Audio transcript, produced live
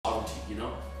you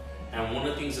know? And one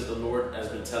of the things that the Lord has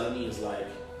been telling me is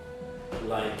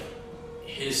like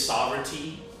his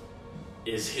sovereignty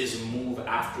is his move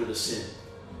after the sin.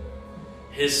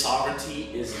 His sovereignty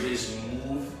is his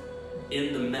move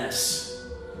in the mess.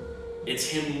 It's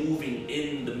him moving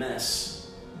in the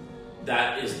mess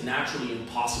that is naturally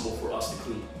impossible for us to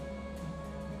clean.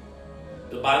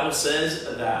 The Bible says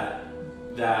that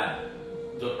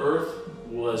the earth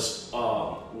was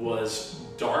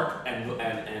dark and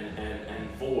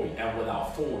void and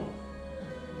without form,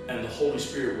 and the Holy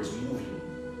Spirit was moving.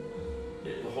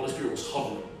 The Holy Spirit was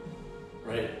hovering,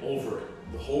 right, over it.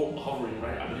 The whole hovering,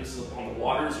 right? I believe this is upon the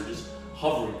waters or just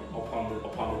hovering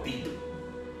upon the deep.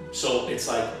 So it's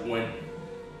like when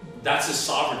that's his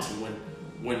sovereignty.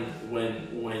 When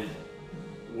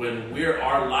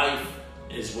our life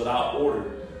is without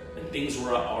order and things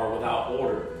are without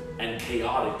order and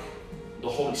chaotic, the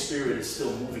Holy Spirit is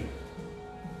still moving,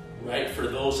 right? For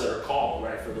those that are called,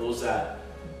 right? For those that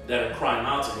are crying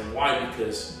out to him. Why?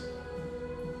 Because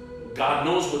God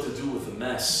knows what to do with the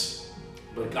mess,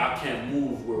 but God can't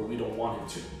move where we don't want him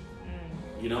to.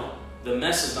 You know, the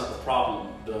mess is not the problem.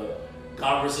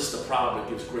 God resists the proud, but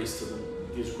gives grace to the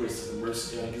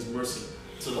mercy. Gives mercy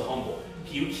to the humble.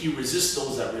 He resists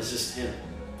those that resist him,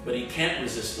 but he can't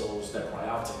resist those that cry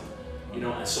out to him. You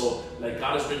know, and so like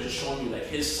God has been just showing you like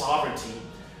his sovereignty.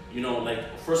 You know,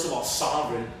 like first of all,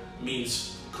 sovereign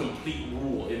means complete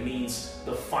rule. It means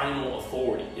the final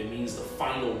authority. It means the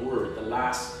final word,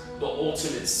 the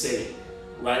ultimate say,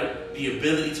 right? The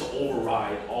ability to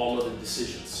override all other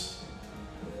decisions.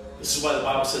 This is why the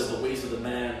Bible says the ways of the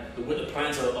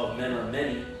plans of men are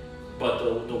many,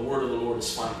 but the word of the Lord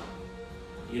is final.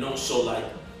 You know, so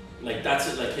like that's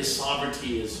it. Like his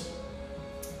sovereignty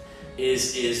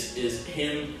is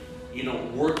him, you know,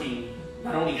 working,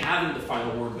 not only having the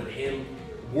final word, but him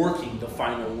working the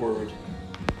final word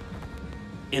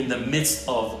in the midst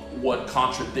of what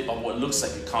looks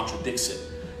like it contradicts it.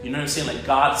 You know what I'm saying? Like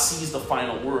God sees the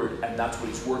final word, and that's what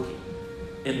he's working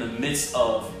in the midst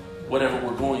of whatever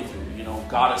we're going through. You know,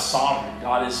 God is sovereign.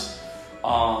 God is,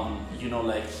 you know,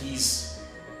 like he's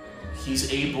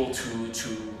able to,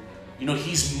 you know,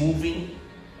 he's moving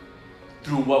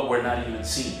through what we're not even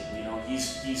seeing. You know,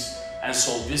 and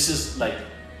so this is like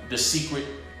the secret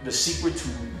to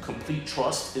complete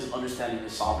trust is understanding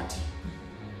his sovereignty.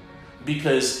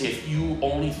 Because if you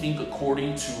only think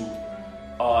according to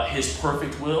his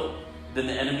perfect will, then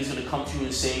the enemy's going to come to you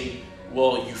and say,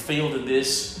 well, you failed in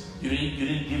this. You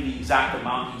didn't give the exact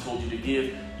amount he told you to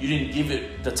give. You didn't give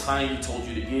it the time he told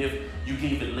you to give. You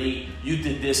gave it late. You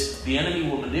did this. The enemy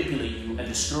will manipulate you and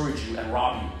discourage you and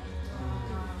rob you.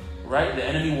 Right? The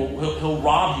enemy he'll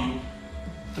rob you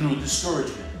through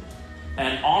discouragement.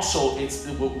 And also, it's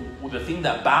the thing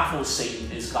that baffles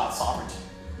Satan is God's sovereignty.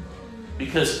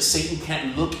 Because Satan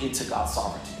can't look into God's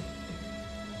sovereignty.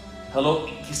 Hello?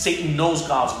 Satan knows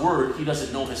God's word. He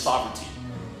doesn't know his sovereignty.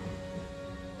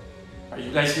 Are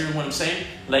you guys hearing what I'm saying?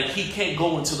 Like he can't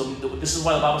go into this is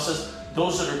why the Bible says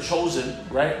those that are chosen,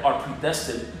 right, are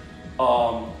predestined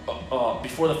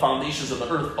before the foundations of the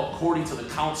earth according to the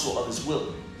counsel of his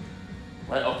will.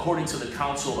 Right? According to the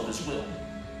counsel of his will.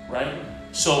 Right?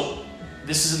 So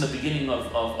this is in the beginning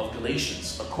of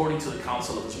Galatians, according to the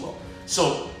counsel of his will.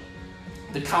 So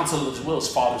the counsel of his will is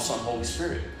Father, Son, Holy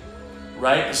Spirit.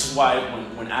 Right? This is why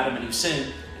when Adam and Eve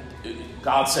sinned,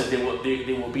 God said they will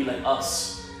be like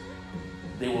us.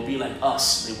 They will be like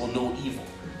us. They will know evil.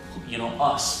 You know,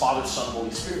 us, Father, Son,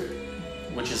 Holy Spirit,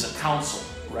 which is a counsel,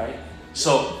 right?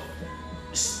 So,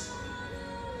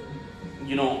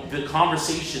 you know, the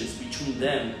conversations between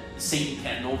them, Satan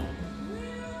can't know them.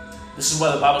 This is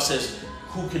why the Bible says,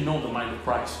 who can know the mind of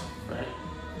Christ, right?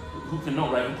 Who can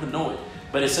know, right? Who can know it?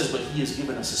 But it says, but he has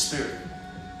given us his spirit.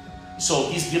 So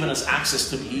he's given us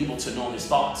access to be able to know his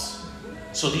thoughts.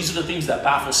 So these are the things that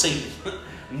baffle Satan.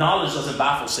 Knowledge doesn't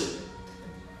baffle Satan.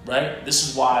 Right? This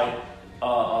is why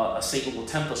Satan will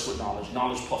tempt us with knowledge.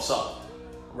 Knowledge puffs up,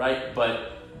 right?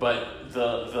 But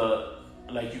the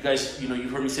like you guys, you know,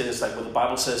 you've heard me say this, like where the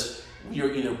Bible says we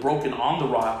are either broken on the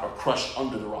rock or crushed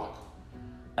under the rock.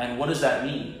 And what does that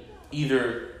mean?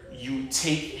 Either you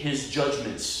take his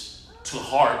judgments to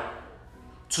heart,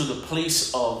 to the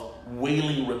place of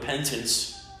wailing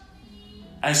repentance,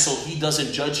 and so he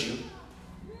doesn't judge you.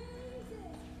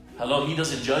 Hello, he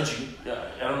doesn't judge you.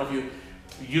 I don't know if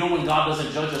you know when God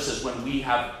doesn't judge us is when we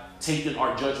have taken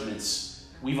our judgments,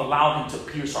 we've allowed him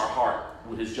to pierce our heart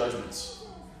with his judgments.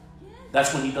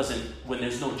 That's when when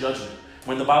there's no judgment.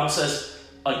 When the Bible says,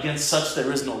 against such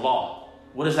there is no law.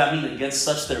 What does that mean? Against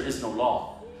such there is no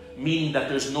law. Meaning that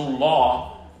there's no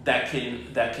law that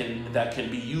can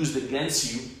be used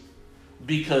against you,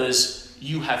 because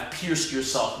you have pierced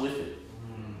yourself with it.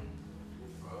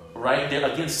 Right?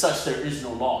 Against such there is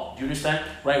no law. Do you understand?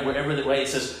 Right? Wherever it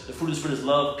says the fruit of the Spirit is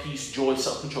love, peace, joy,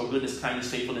 self-control, goodness, kindness,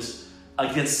 faithfulness.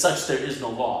 Against such there is no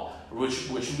law.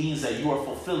 Which means that you are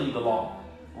fulfilling the law.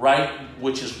 Right?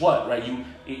 Which is what? Right?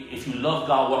 If you love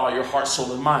God with all your heart,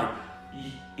 soul, and mind.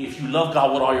 If you love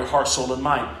God with all your heart, soul, and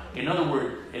mind. In other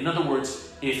words,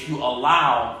 if you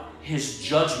allow His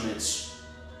judgments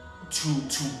to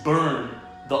burn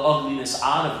the ugliness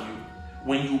out of you,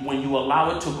 when you allow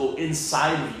it to go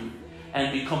inside of you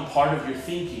and become part of your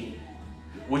thinking,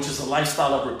 which is a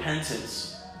lifestyle of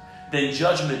repentance, then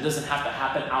judgment doesn't have to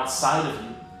happen outside of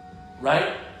you,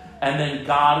 right? And then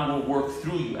God will work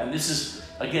through you. And this is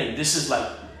like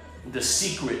the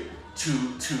secret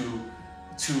to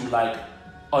like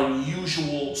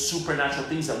unusual supernatural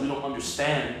things that we don't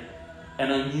understand, and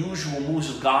unusual moves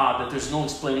of God that there's no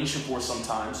explanation for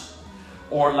sometimes.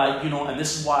 Or like, and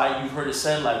this is why you've heard it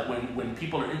said, like when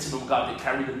people are intimate with God, they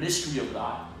carry the mystery of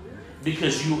God,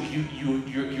 because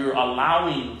you're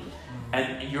allowing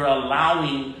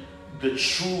the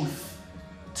truth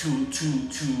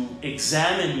to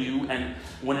examine you, and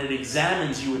when it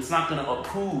examines you, it's not going to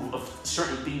approve of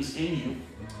certain things in you.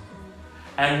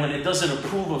 And when it doesn't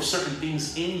approve of certain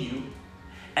things in you,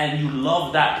 and you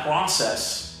love that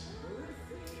process,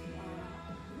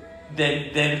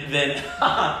 then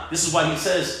this is why he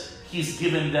says he's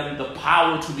given them the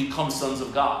power to become sons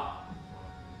of God.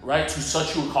 Right? To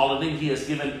such who are called in, he has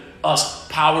given us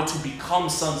power to become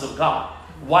sons of God.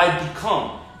 Why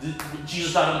become?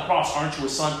 Jesus died on the cross. Aren't you a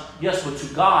son? Yes, but to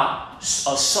God, a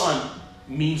son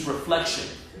means reflection.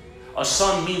 A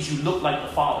son means you look like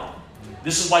the Father.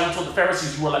 This is why he told the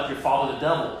Pharisees, you are like your father, the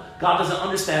devil. God doesn't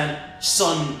understand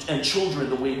son and children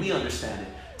the way we understand it.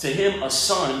 To him, a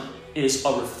son is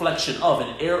a reflection of,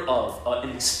 an heir of, an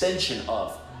extension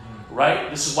of, right?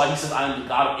 This is why he says, I am the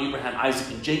God of Abraham,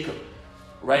 Isaac, and Jacob,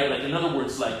 right? Like, in other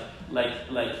words, like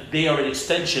they are an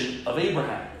extension of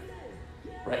Abraham,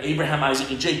 right? Abraham,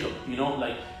 Isaac, and Jacob,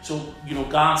 so,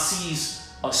 God sees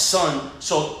a son,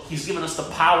 so he's given us the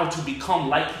power to become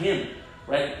like him,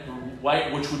 right?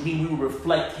 Which would mean we will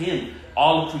reflect him.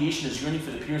 All of creation is yearning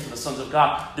for the appearance of the sons of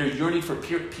God. They're yearning for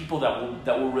people that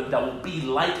will be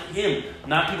like him,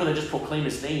 not people that just proclaim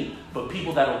his name, but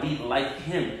people that will be like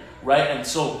him, right? And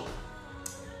so,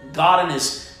 God in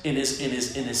his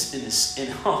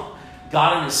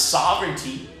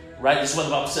sovereignty, right? This is what the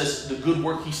Bible says: the good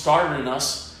work he started in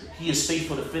us, he is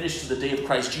faithful to finish to the day of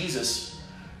Christ Jesus,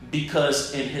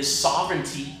 because in his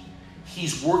sovereignty,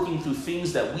 he's working through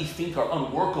things that we think are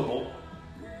unworkable,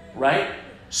 right?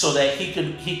 So that he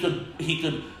could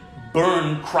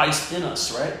burn Christ in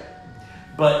us, right?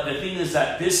 But the thing is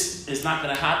that this is not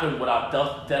going to happen without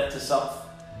death to self,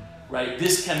 right?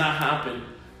 This cannot happen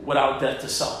without death to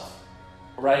self,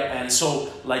 right? And so,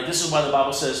 like, this is why the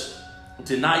Bible says,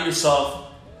 deny yourself,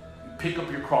 pick up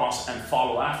your cross, and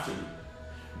follow after me.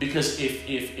 Because if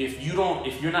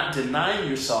you're not denying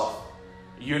yourself,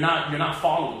 you're not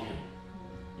following him.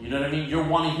 You know what I mean? You're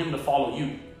wanting him to follow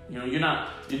you.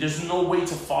 There's no way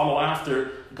to follow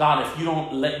after God if you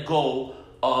don't let go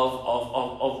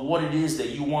of what it is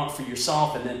that you want for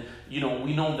yourself. And then,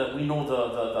 we know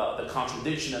the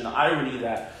contradiction and the irony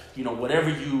that, whatever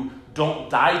you don't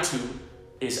die to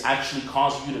is actually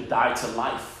causing you to die to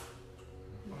life.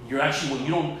 You're actually,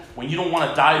 when you don't want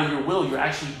to die to your will, you're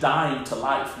actually dying to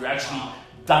life. You're actually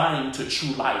dying to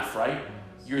true life, right?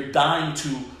 You're dying to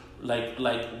like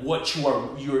what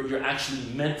you're actually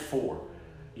meant for.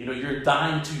 You're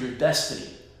dying to your destiny,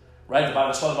 right?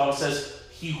 That's why the Bible says,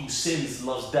 he who sins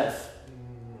loves death,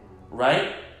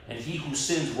 right? And he who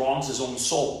sins wrongs his own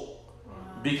soul,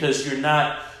 because you're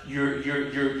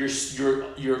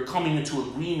coming into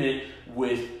agreement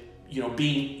with,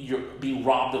 being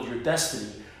robbed of your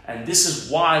destiny. And this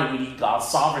is why we need God's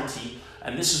sovereignty,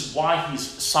 and this is why he's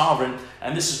sovereign,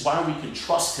 and this is why we can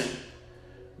trust him,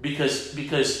 because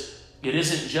it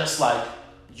isn't just like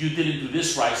you didn't do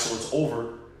this right, so it's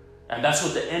over. And that's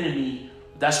what the enemy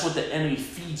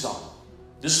feeds on.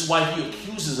 This is why he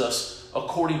accuses us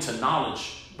according to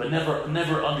knowledge, but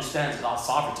never understands God's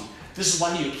sovereignty. This is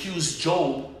why he accused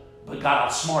Job, but got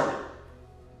outsmarted.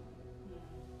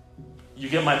 You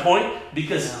get my point?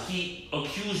 Because he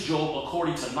accused Job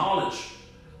according to knowledge,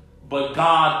 but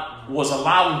God was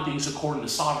allowing things according to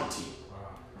sovereignty.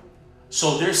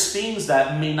 So there's things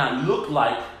that may not look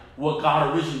like what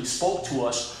God originally spoke to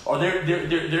us, or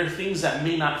there are things that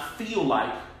may not feel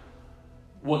like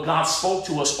what God spoke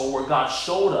to us or what God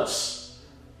showed us,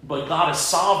 but God is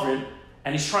sovereign,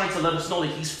 and he's trying to let us know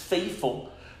that he's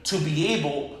faithful to be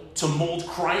able to mold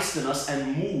Christ in us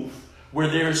and move where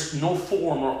there's no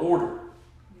form or order.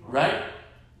 right?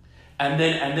 And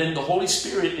then the Holy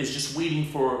Spirit is just waiting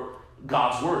for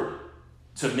God's word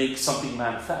to make something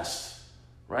manifest,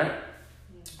 right?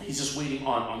 He's just waiting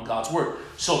on God's word.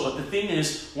 So, but the thing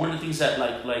is, one of the things that the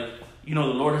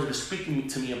Lord has been speaking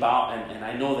to me about, and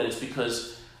I know that it's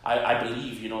because I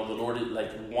believe, the Lord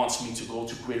wants me to go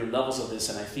to greater levels of this,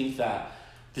 and I think that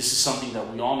this is something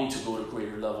that we all need to go to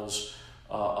greater levels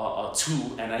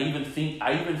to. And I even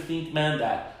think, man,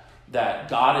 that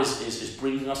God is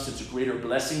bringing us into greater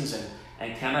blessings,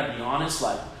 and can I be honest,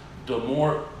 the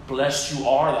more blessed you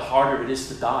are, the harder it is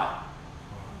to die.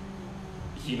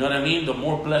 You know what I mean? The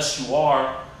more blessed you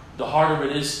are, the harder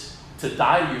it is to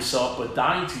die to yourself. But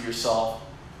dying to yourself,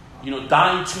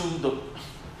 dying to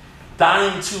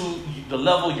the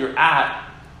level you're at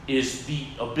is the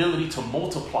ability to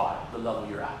multiply the level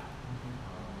you're at.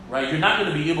 Right? You're not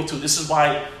going to be able to. This is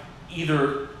why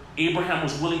either Abraham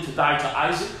was willing to die to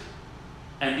Isaac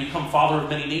and become father of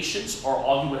many nations, or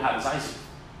all he would have is Isaac.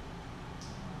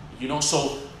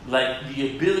 So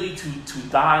the ability to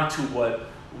die to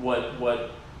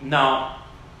what now,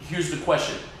 here's the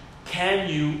question. Can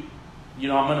you,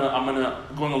 I'm gonna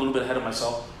going a little bit ahead of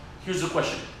myself. Here's the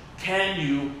question. Can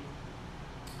you,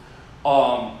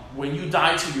 when you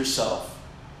die to yourself,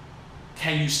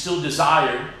 can you still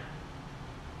desire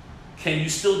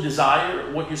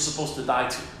what you're supposed to die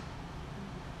to?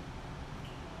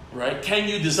 Right? Can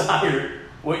you desire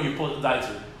what you're supposed to die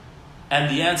to? And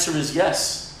the answer is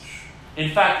yes. In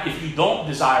fact, if you don't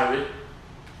desire it,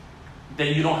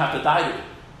 then you don't have to die to it.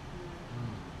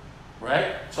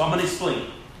 Right? So I'm going to explain.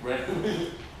 Right?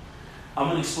 I'm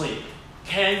going to explain.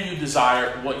 Can you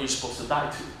desire what you're supposed to die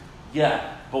to?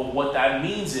 Yeah. But what that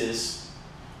means is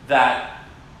that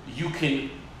you can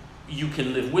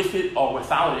live with it or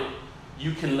without it.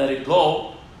 You can let it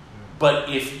go. But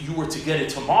if you were to get it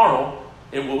tomorrow,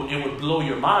 it would blow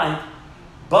your mind.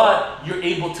 But you're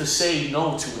able to say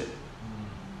no to it.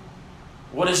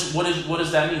 What does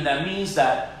that mean? That means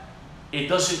that it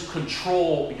doesn't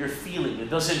control your feeling. It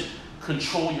doesn't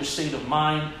control your state of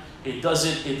mind. It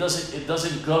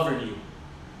doesn't govern you,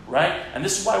 right? And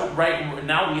this is why right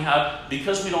now we have,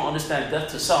 because we don't understand death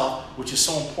to self, which is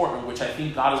so important, which I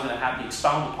think God is going to have me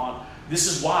expound upon. This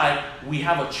is why we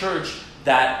have a church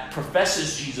that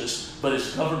professes Jesus but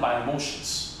is governed by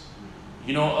emotions.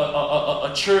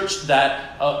 A church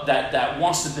that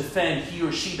wants to defend he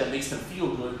or she that makes them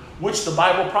feel good, which the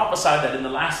Bible prophesied that in the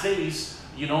last days,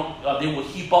 they will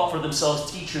heap up for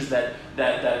themselves teachers that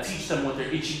teach them what their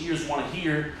itchy ears want to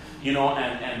hear,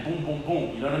 and boom, boom,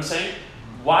 boom. You know what I'm saying?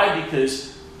 Why?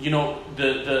 Because,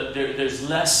 there's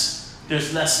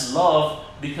less love.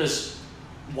 Because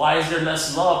why is there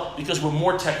less love? Because we're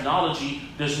more technology.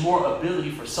 There's more ability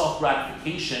for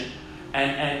self-gratification.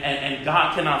 And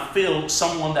God cannot fill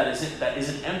someone that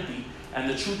isn't empty. And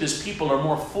the truth is, people are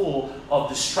more full of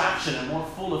distraction and more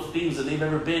full of things than they've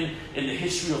ever been in the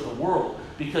history of the world.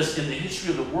 Because in the history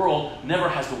of the world, never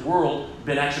has the world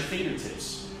been at your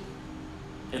fingertips.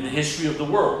 In the history of the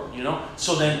world,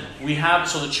 So then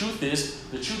so the truth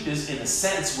is, in a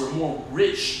sense, we're more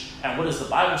rich. And what does the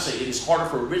Bible say? It is harder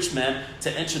for a rich man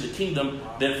to enter the kingdom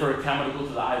than for a camel to go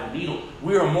to the eye of a needle.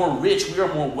 We are more rich. We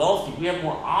are more wealthy. We have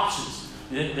more options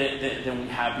than we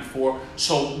had before.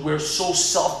 So we're so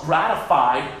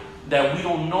self-gratified that we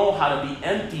don't know how to be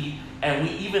empty, and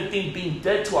we even think being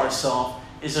dead to ourselves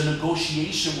is a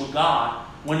negotiation with God,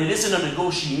 when it isn't a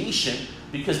negotiation,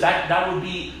 because that would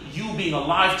be you being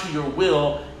alive to your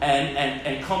will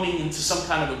and coming into some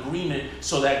kind of agreement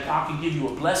so that God can give you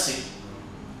a blessing.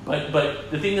 But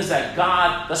the thing is that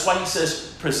God, that's why he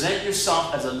says, present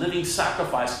yourself as a living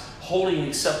sacrifice, holy and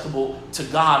acceptable to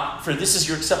God, for this is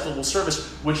your acceptable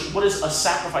service. What is a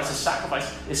sacrifice? A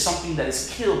sacrifice is something that is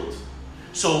killed.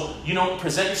 So,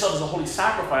 present yourself as a holy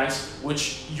sacrifice,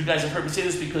 which you guys have heard me say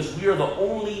this, because we are the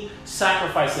only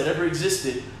sacrifice that ever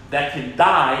existed that can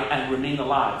die and remain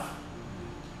alive.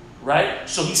 Right?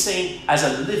 So he's saying as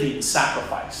a living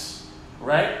sacrifice.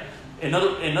 Right? In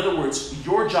other words,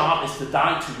 your job is to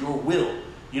die to your will.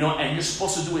 And you're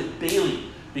supposed to do it daily.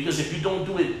 Because if you don't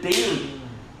do it daily,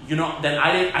 then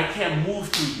I can't move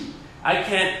through you. I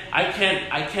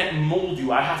can't mold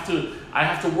you. I have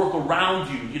to work around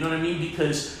you. You know what I mean?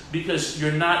 Because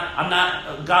you're not. I'm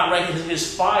not. God, right?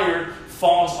 His fire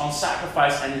falls on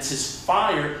sacrifice, and it's his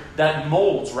fire that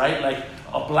molds. Right? Like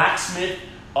a blacksmith,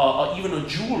 even a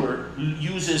jeweler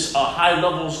uses high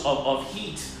levels of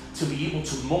heat to be able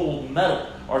to mold metal,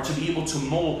 or to be able to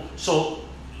mold. So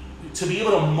to be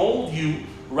able to mold you,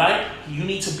 right? You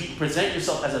need to present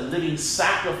yourself as a living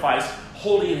sacrifice,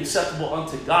 holy and acceptable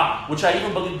unto God, which I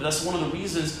even believe that's one of the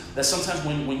reasons that sometimes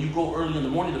when you go early in the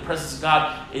morning, the presence of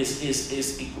God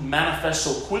is manifest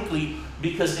so quickly,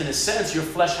 because in a sense, your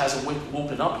flesh hasn't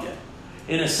woken up yet.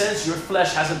 In a sense, your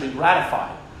flesh hasn't been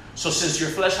gratified. So since your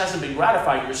flesh hasn't been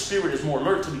gratified, your spirit is more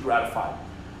alert to be gratified.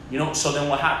 So then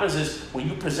what happens is when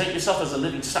you present yourself as a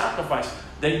living sacrifice,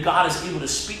 then God is able to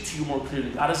speak to you more clearly.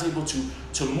 God is able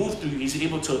to move through you. He's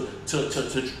able to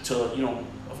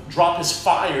drop his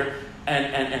fire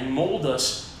and mold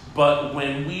us. But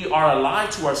when we are alive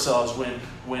to ourselves,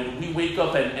 when we wake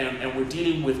up and we're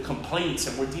dealing with complaints,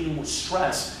 and we're dealing with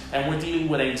stress, and we're dealing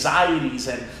with anxieties,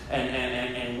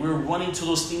 and we're running to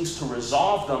those things to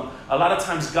resolve them, a lot of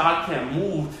times God can't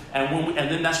move. And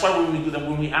then that's why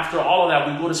when we after all of that,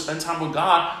 we go to spend time with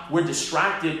God, we're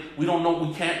distracted. We don't know,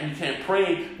 we can't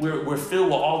pray. We're filled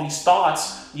with all these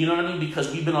thoughts, you know what I mean?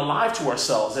 Because we've been alive to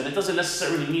ourselves. And it doesn't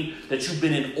necessarily mean that you've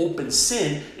been in open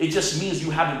sin. It just means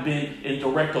you haven't been in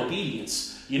direct obedience.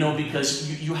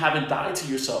 Because you haven't died to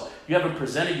yourself. You haven't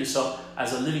presented yourself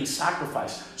as a living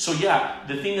sacrifice. So yeah,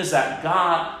 the thing is that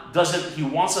God he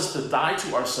wants us to die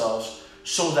to ourselves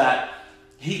so that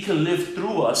he can live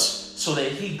through us, so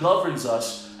that he governs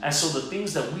us, and so the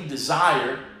things that we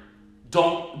desire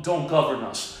don't govern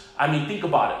us. I mean, think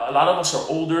about it. A lot of us are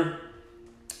older,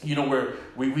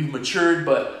 we've matured,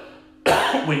 but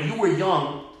when you were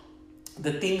young,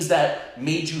 the things that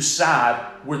made you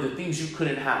sad were the things you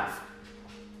couldn't have.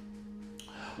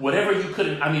 Whatever you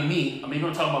couldn't, I'm even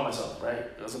going to talk about myself,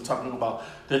 right? Because I'm talking about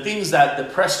the things that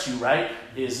depressed you, right?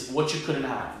 Is what you couldn't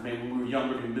have. Maybe when we were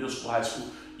younger, in middle school, high school,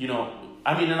 and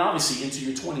obviously into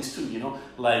your 20s too,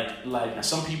 like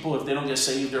some people, if they don't get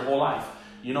saved their whole life,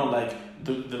 like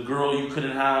the girl you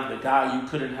couldn't have, the guy you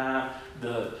couldn't have,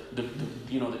 the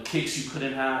kicks you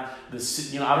couldn't have,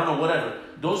 I don't know, whatever.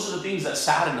 Those are the things that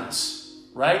sadden us,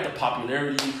 right? The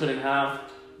popularity you couldn't have.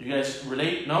 You guys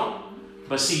relate? No?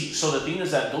 But see, so the thing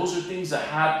is that those are things that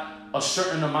had a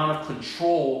certain amount of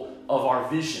control of our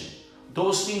vision.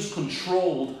 Those things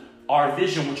controlled our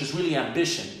vision, which is really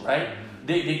ambition, right?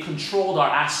 They controlled our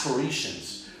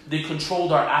aspirations. They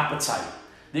controlled our appetite.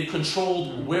 They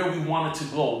controlled where we wanted to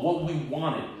go, what we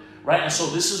wanted, right? And so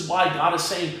this is why God is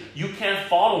saying, you can't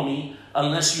follow me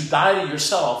unless you die to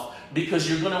yourself, because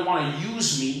you're going to want to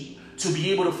use me to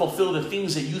be able to fulfill the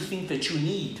things that you think that you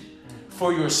need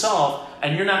for yourself,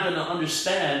 and you're not going to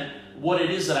understand what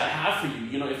it is that I have for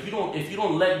you. If you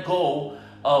don't let go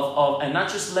of and not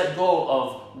just let go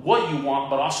of what you want,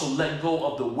 but also let go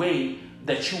of the way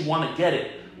that you want to get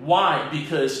it. Why?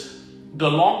 Because the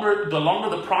longer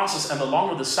the process and the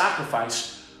longer the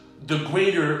sacrifice, the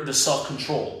greater the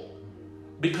self-control.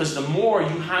 Because the more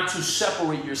you have to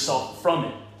separate yourself from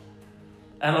it.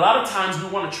 And a lot of times we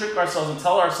want to trick ourselves and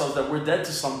tell ourselves that we're dead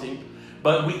to something,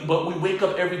 but we wake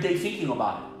up every day thinking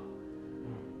about it.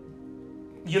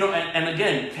 And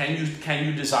again, can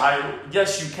you desire?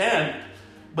 Yes, you can.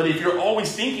 But if you're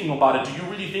always thinking about it, do you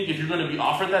really think if you're going to be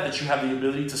offered that you have the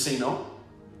ability to say no?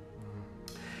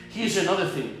 Here's another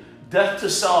thing. Death to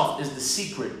self is the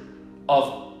secret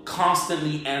of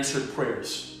constantly answered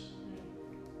prayers.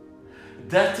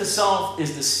 Death to self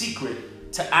is the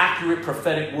secret to accurate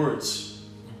prophetic words.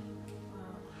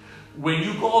 When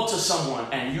you go up to someone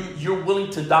and you're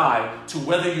willing to die to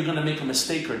whether you're going to make a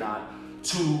mistake or not,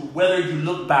 to whether you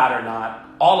look bad or not,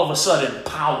 all of a sudden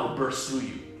power bursts through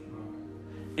you.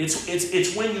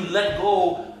 It's when you let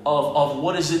go of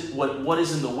what is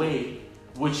in the way,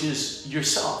 which is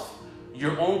yourself,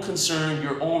 your own concern,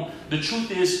 the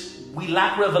truth is we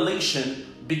lack revelation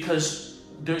because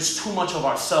there's too much of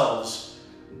ourselves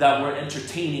that we're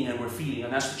entertaining and we're feeding,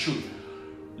 and that's the truth.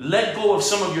 Let go of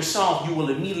some of yourself, you will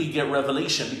immediately get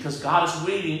revelation, because God is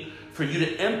waiting for you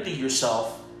to empty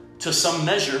yourself to some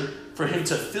measure for him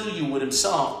to fill you with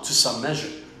himself to some measure.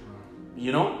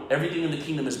 Everything in the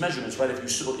kingdom is measurements, right? If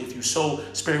you sow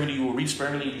sparingly, you will reap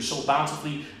sparingly. If you sow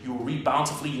bountifully, you will reap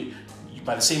bountifully.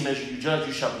 By the same measure you judge,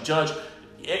 you shall be judged.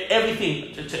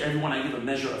 Everything to everyone, I give a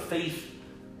measure of faith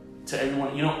to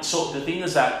everyone. So the thing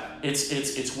is that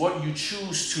it's what you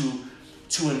choose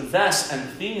to invest. And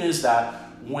the thing is that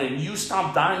when you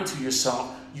stop dying to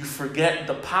yourself, you forget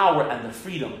the power and the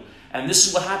freedom. And this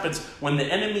is what happens when the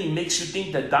enemy makes you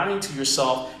think that dying to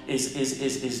yourself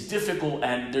is difficult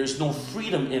and there's no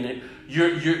freedom in it.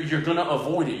 You're going to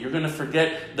avoid it. You're going to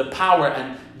forget the power.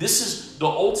 And this is the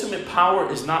ultimate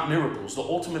power is not miracles. The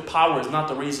ultimate power is not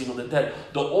the raising of the dead.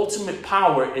 The ultimate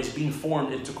power is being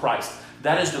formed into Christ.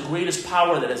 That is the greatest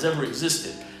power that has ever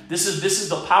existed. This is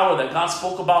the power that God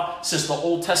spoke about since the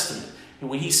Old Testament.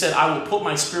 When he said, I will put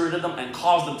my spirit in them and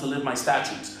cause them to live my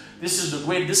statutes. This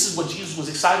is what Jesus was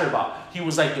excited about. He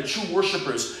was like, the true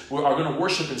worshipers are going to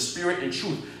worship in spirit and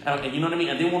truth. And you know what I mean?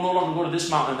 And they will no longer go to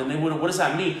this mountain. And they would. What does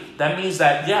that mean? That means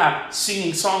that, yeah,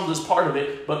 singing songs is part of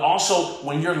it. But also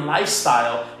when your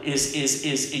lifestyle is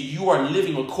you are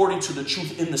living according to the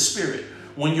truth in the spirit.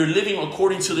 When you're living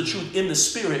according to the truth in the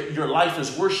spirit, your life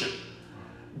is worship.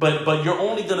 But you're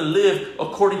only going to live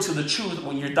according to the truth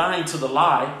when you're dying to the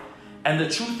lie. And the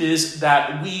truth is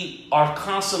that we are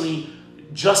constantly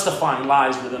justifying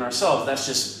lies within ourselves. That's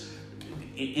just,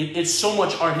 it's so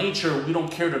much our nature, we don't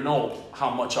care to know how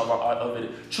much of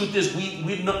it. Truth is,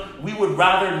 we would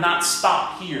rather not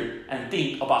stop here and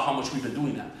think about how much we've been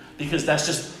doing that. Because that's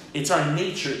just, it's our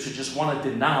nature to just want to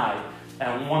deny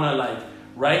and want to like,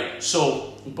 right?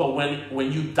 So, but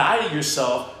when you die to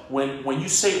yourself, when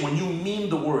you mean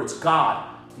the words, God,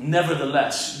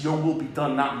 nevertheless, your will be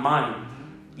done, not mine.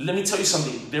 Let me tell you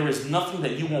something. There is nothing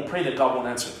that you won't pray that God won't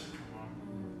answer.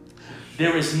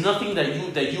 There is nothing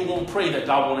that you won't pray that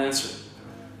God won't answer.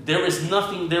 There is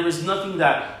nothing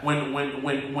that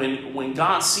when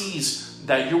God sees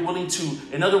that you're willing to,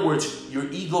 in other words, your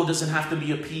ego doesn't have to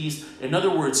be appeased. In other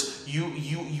words,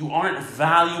 you aren't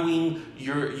valuing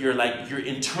your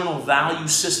internal value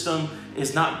system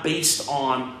is not based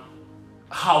on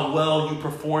how well you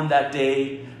performed that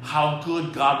day, how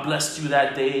good God blessed you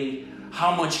that day,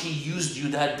 how much he used you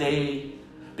that day.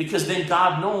 Because then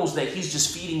God knows that he's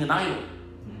just feeding an idol.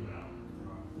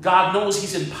 God knows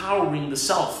he's empowering the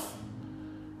self.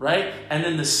 Right? And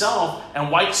then the self,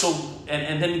 and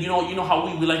then you know how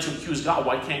we like to accuse God.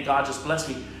 Why can't God just bless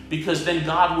me? Because then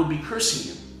God would be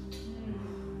cursing you.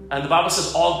 And the Bible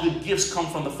says all good gifts come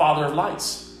from the Father of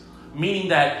lights. Meaning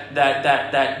that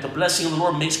the blessing of the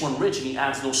Lord makes one rich and he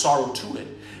adds no sorrow to it.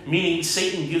 Meaning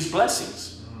Satan gives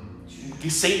blessings.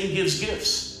 Satan gives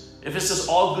gifts. If it says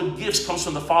all good gifts comes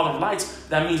from the Father of lights,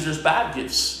 that means there's bad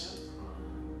gifts.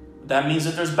 That means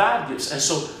that there's bad gifts. And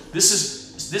so this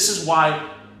is why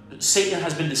Satan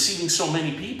has been deceiving so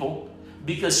many people,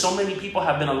 because so many people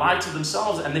have been alive to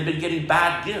themselves and they've been getting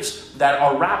bad gifts that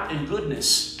are wrapped in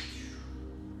goodness.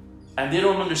 And they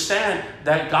don't understand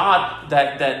that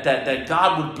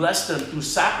God would bless them through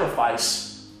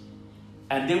sacrifice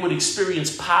and they would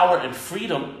experience power and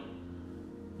freedom.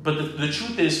 But the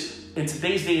truth is, in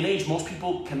today's day and age, most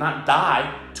people cannot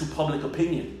die to public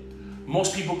opinion.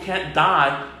 Most people can't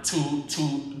die to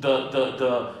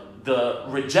the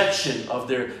rejection of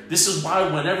their... This is why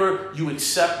whenever you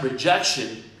accept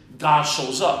rejection, God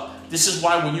shows up. This is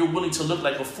why when you're willing to look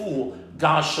like a fool,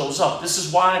 God shows up. This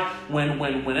is why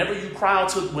whenever you cry out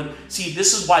to...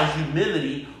 this is why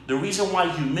humility...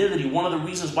 one of the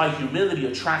reasons why humility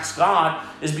attracts God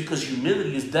is because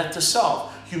humility is death to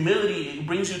self. Humility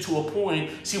brings you to a point.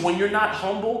 See, when you're not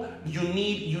humble, you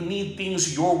need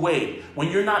things your way. When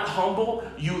you're not humble,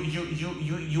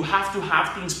 you have to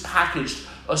have things packaged.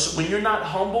 So when you're not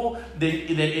humble,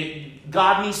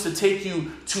 God needs to take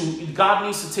you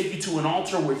to an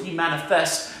altar where he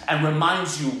manifests and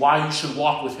reminds you why you should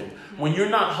walk with him. When you're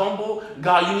not humble,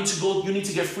 God, you need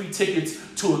to get free tickets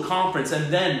to a conference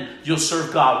and then you'll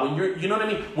serve God. You know what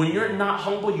I mean? When you're not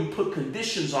humble, you put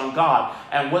conditions on God.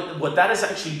 And what that is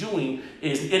actually doing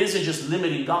is it isn't just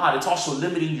limiting God, it's also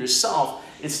limiting yourself.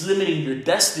 It's limiting your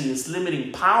destiny. It's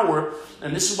limiting power.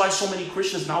 And this is why so many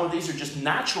Christians nowadays are just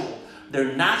natural.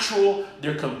 They're natural.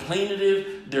 They're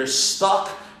complainative. They're stuck.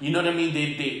 You know what I mean?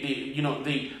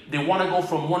 They want to go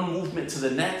from one movement to the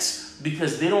next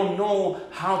because they don't know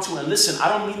how to. And listen, I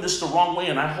don't mean this the wrong way.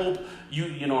 And I hope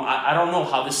I don't know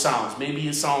how this sounds. Maybe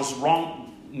it sounds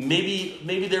wrong.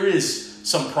 Maybe there is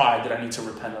some pride that I need to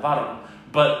repent of. I don't know.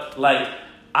 But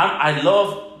I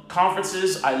love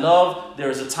conferences. There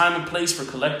is a time and place for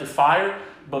collective fire.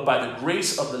 But by the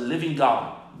grace of the living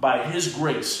God, by his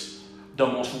grace, the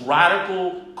most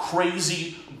radical,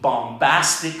 crazy,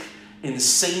 bombastic,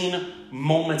 insane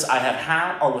moments I have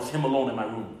had are with him alone in my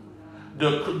room.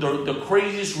 The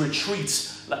craziest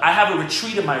retreats. I have a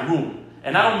retreat in my room.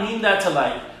 And I don't mean that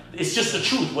to it's just the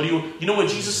truth. You know what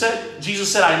Jesus said? Jesus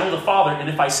said, I know the Father, and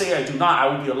if I say I do not, I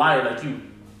will be a liar like you.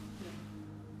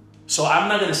 So I'm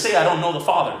not going to say I don't know the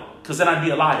Father, because then I'd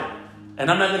be a liar. And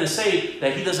I'm not going to say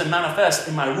that he doesn't manifest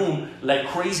in my room like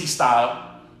crazy style,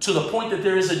 to the point that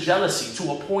there is a jealousy,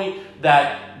 to a point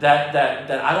that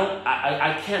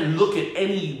I can't look at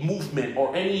any movement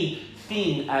or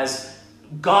anything as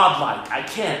godlike. I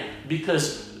can't,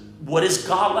 because what is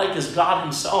godlike is God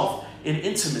himself in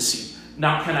intimacy.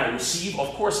 Now, can I receive?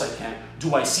 Of course I can.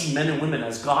 Do I see men and women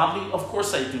as godly? Of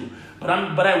course I do.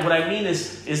 But what I mean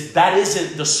is that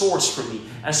isn't the source for me.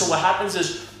 And so what happens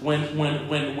is when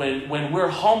we're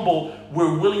humble,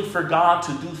 we're willing for God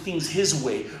to do things his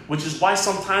way, which is why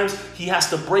sometimes he has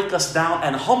to break us down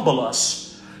and humble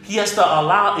us. He has to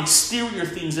allow exterior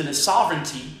things in his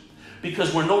sovereignty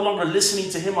because we're no longer listening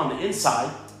to him on the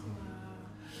inside.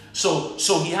 So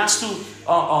he has to,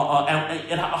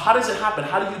 and how does it happen?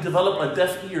 How do you develop a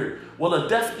deaf ear? Well, a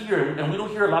deaf ear, and we don't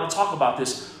hear a lot of talk about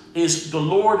this, is the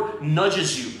Lord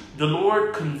nudges you. The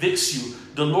Lord convicts you.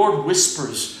 The Lord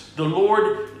whispers. The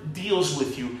Lord deals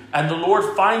with you. And the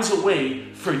Lord finds a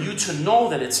way for you to know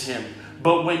that it's him.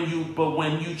 But when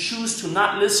you choose to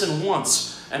not listen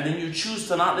once, and then you choose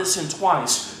to not listen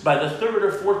twice, by the third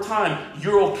or fourth time,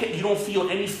 you're okay. You don't feel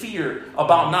any fear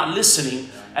about not listening.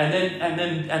 And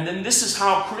then this is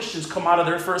how Christians come out of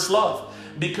their first love,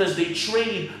 because they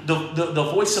trade the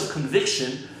voice of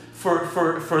conviction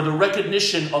for the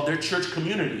recognition of their church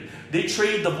community. They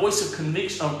trade the voice of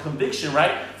conviction,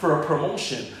 right, for a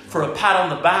promotion, for a pat on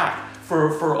the back,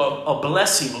 for a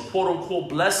blessing, a quote unquote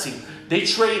blessing. They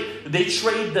trade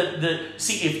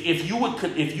see, if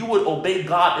you would obey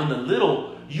God in the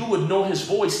little, you would know his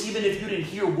voice even if you didn't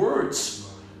hear words.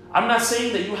 I'm not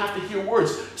saying that you have to hear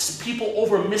words. People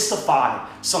over mystify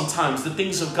sometimes the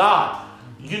things of God.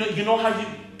 You know how you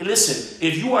listen.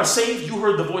 If you are saved, you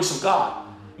heard the voice of God.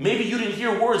 Maybe you didn't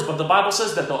hear words, but the Bible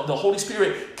says that the Holy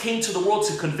Spirit came to the world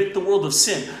to convict the world of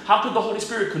sin. How could the Holy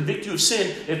Spirit convict you of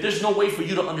sin if there's no way for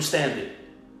you to understand it?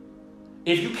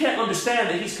 If you can't understand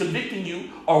that he's convicting you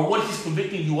or what he's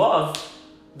convicting you of,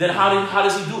 then how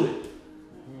does he do it?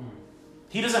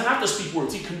 He doesn't have to speak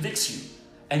words. He convicts you.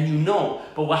 And you know.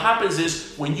 But what happens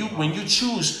is when you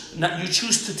choose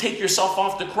to take yourself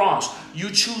off the cross, you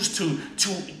choose to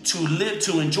live,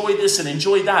 to enjoy this and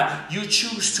enjoy that, you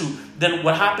choose to, then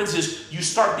what happens is you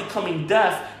start becoming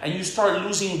deaf and you start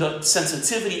losing the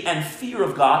sensitivity and fear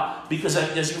of God, because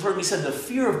as you've heard me say, the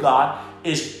fear of God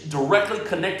is directly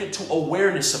connected to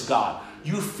awareness of God.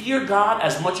 You fear God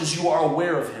as much as you are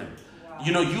aware of him.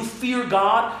 You know, you fear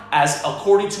God as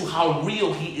according to how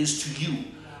real he is to you.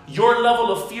 Your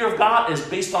level of fear of God is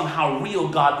based on how real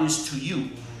God is to you.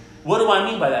 What do I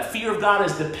mean by that? Fear of God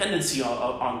is dependency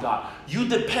on God. You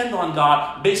depend on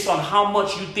God based on how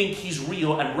much you think he's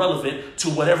real and relevant to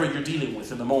whatever you're dealing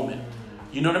with in the moment.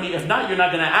 You know what I mean? If not, you're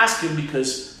not going to ask him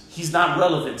because he's not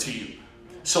relevant to you.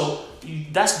 So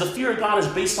that's the fear of God is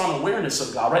based on awareness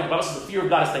of God, right? The Bible says the fear of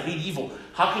God is to hate evil.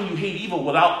 How can you hate evil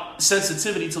without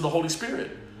sensitivity to the Holy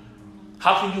Spirit?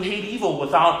 How can you hate evil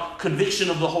without conviction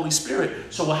of the Holy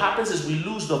Spirit? So what happens is we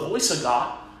lose the voice of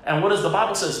God. And what does the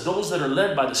Bible says? Those that are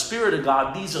led by the Spirit of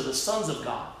God, these are the sons of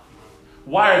God.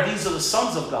 Why are these the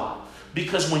sons of God?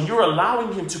 Because when you're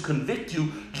allowing him to convict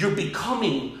you, you're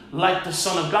becoming like the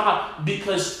Son of God,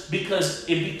 because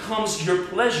it becomes your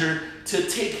pleasure to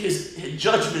take his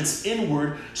judgments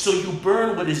inward, so you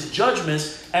burn with his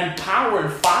judgments, and power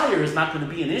and fire is not going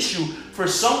to be an issue for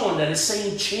someone that is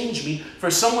saying change me, for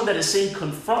someone that is saying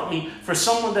confront me, for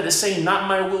someone that is saying not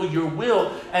my will, your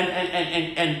will,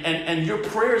 and your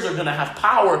prayers are going to have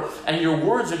power, and your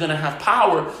words are going to have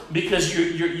power, because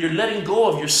you're letting go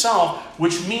of yourself,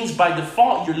 which means by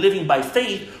default you're living by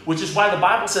faith, which is why the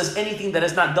Bible says anything that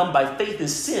is not done by faith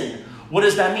is sin. What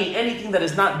does that mean? Anything that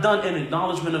is not done in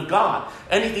acknowledgement of God.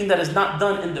 Anything that is not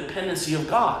done in dependency of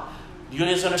God. Do you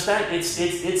guys understand? It's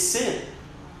sin.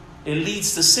 It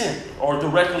leads to sin, or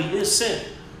directly is sin.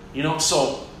 You know,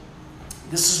 so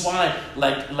this is why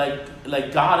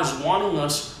like God is wanting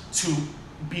us to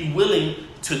be willing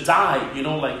to die. You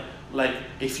know, like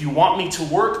if you want me to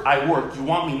work, I work. You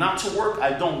want me not to work,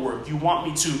 I don't work. You want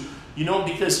me to, you know,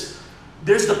 because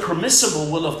there's the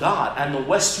permissible will of God, and the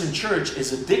Western church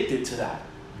is addicted to that.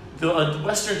 The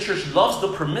Western church loves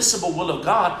the permissible will of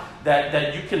God,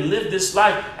 that you can live this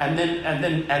life and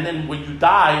then when you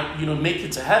die, you know, make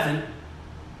it to heaven.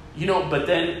 You know, but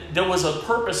then there was a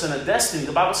purpose and a destiny.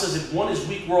 The Bible says if one is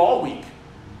weak, we're all weak.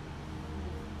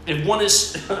 If one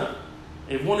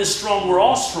is strong, we're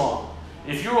all strong.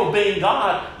 If you're obeying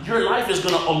God, your life is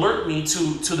going to alert me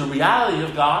to the reality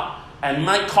of God, and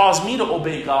might cause me to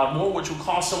obey God more, which will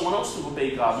cause someone else to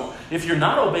obey God more. If you're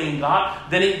not obeying God,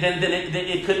 then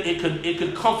it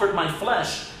could comfort my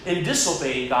flesh in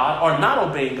disobeying God or not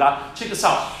obeying God. Check this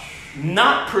out.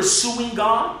 Not pursuing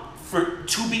God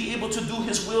to be able to do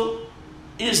his will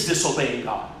is disobeying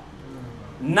God.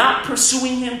 Not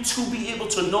pursuing him to be able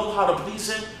to know how to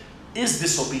please him is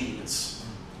disobedience.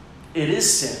 It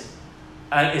is sin.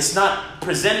 And it's not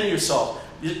presenting yourself.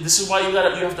 This is why you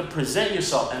have to present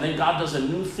yourself, and then God does a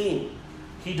new thing.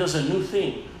 He does a new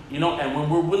thing, you know. And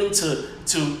when we're willing to,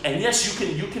 and yes,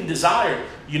 you can desire.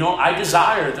 You know, I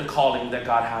desire the calling that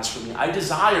God has for me. I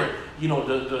desire, you know,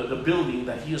 the building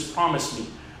that He has promised me.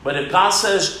 But if God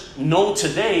says no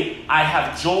today, I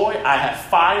have joy, I have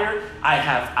fire, I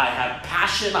have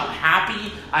passion, I'm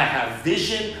happy, I have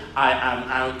vision.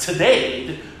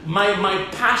 Today, my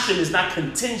passion is not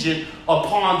contingent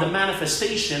upon the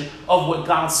manifestation of what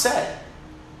God said.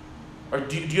 Or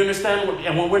do you understand?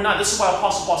 And when we're not, this is why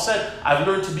Apostle Paul said, I've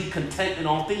learned to be content in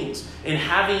all things, in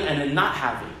having and in not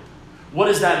having. What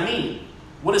does that mean?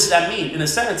 What does that mean? In a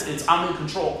sense, it's I'm in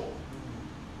control,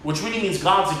 which really means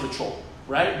God's in control,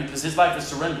 right? Because his life is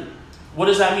surrendered. What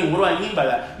does that mean? What do I mean by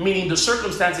that? Meaning the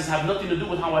circumstances have nothing to do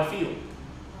with how I feel.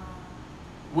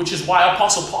 Which is why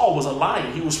Apostle Paul was a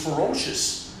lion. He was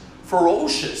ferocious.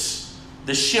 Ferocious.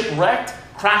 The ship wrecked,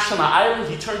 crashed on an island.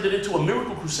 He turned it into a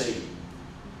miracle crusade.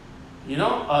 You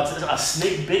know, a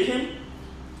snake bit him.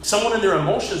 Someone in their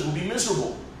emotions will be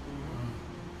miserable.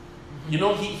 You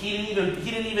know, he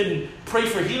didn't even pray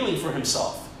for healing for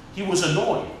himself. He was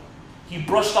annoyed. He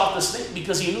brushed off the snake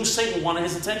because he knew Satan wanted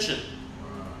his attention.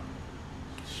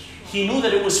 He knew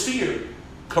that it was fear.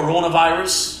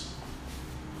 Coronavirus.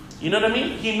 You know what I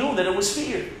mean? He knew that it was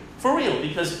fear. For real,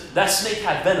 because that snake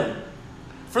had venom.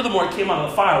 Furthermore, it came out of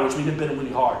the fire, which means it bit him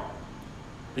really hard.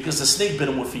 Because the snake bit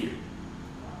him with fear.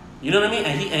 You know what I mean?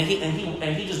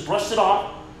 And he just brushed it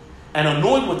off. And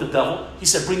annoyed with the devil, he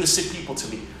said, bring the sick people to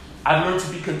me. I've learned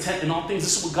to be content in all things.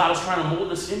 This is what God is trying to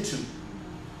mold us into.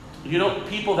 You know,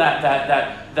 people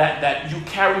that you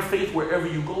carry faith wherever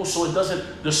you go, so it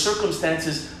doesn't, the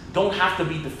circumstances don't have to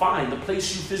be defined. The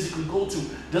place you physically go to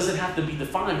doesn't have to be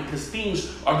defined, because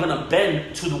things are going to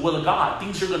bend to the will of God.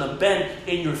 Things are going to bend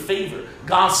in your favor.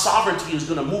 God's sovereignty is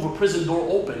going to move a prison door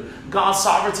open. God's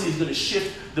sovereignty is going to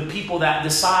shift the people that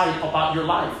decide about your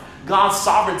life. God's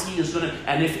sovereignty is going to,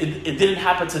 and if it didn't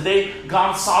happen today,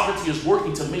 God's sovereignty is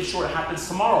working to make sure it happens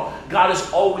tomorrow. God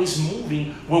is always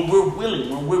moving when we're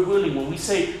willing. When we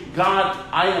say, God,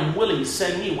 I am willing,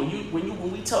 send me.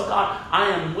 When we tell God,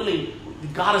 I am willing,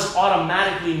 God is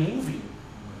automatically moving.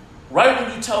 Right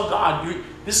when you tell God,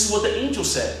 this is what the angel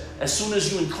said. As soon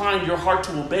as you inclined your heart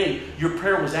to obey, your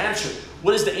prayer was answered.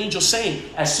 What is the angel saying?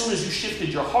 As soon as you shifted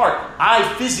your heart,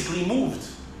 I physically moved.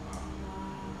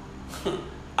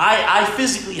 I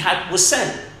physically was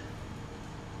sent.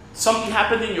 Something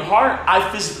happened in your heart, I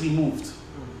physically moved.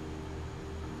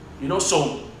 You know,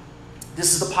 so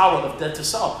this is the power of death to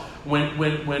self. When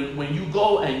you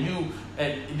go and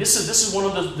this is one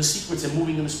of the secrets in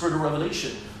moving in the spirit of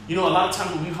revelation. You know, a lot of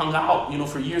times when we hung out, you know,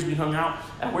 for years we hung out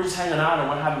and we're just hanging out and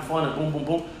we're having fun and boom, boom,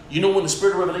 boom. You know when the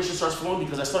spirit of revelation starts flowing?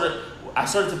 Because I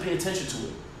started to pay attention to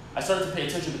it. I started to pay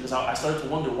attention because I started to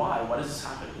wonder why. Why does this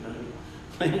happen? You know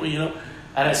what I mean? You know?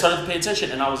 And I started to pay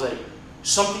attention, and I was like,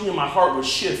 something in my heart would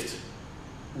shift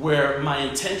where my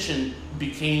intention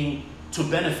became to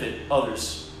benefit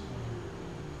others.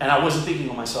 And I wasn't thinking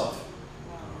of myself.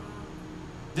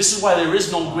 This is why there is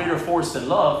no greater force than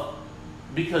love,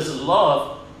 because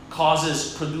love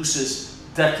produces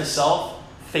death to self,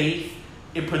 faith.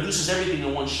 It produces everything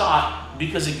in one shot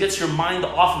because it gets your mind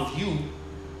off of you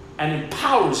and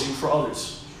empowers you for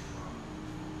others.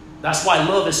 That's why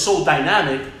love is so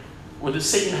dynamic. Where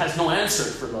Satan has no answer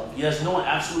for love. He has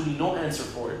absolutely no answer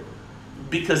for it.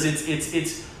 Because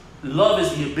it's love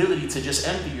is the ability to just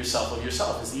empty yourself of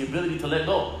yourself. It's the ability to let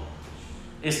go.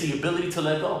 It's the ability to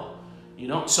let go. You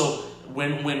know? So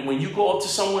when you go up to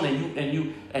someone and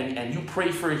you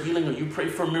pray for a healing, or you pray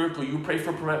for a miracle, you pray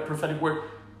for a prophetic word,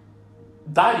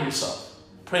 die to yourself.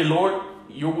 Pray, Lord,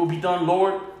 your will be done.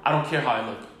 Lord, I don't care how I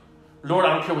look. Lord,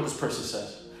 I don't care what this person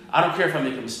says. I don't care if I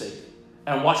make a mistake.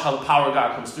 And watch how the power of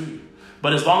God comes through you.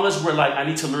 But as long as we're like, I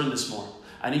need to learn this more.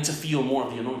 I need to feel more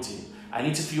of the anointing. I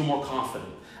need to feel more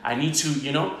confident. I need to,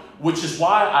 you know, which is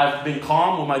why I've been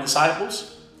calm with my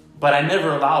disciples, but I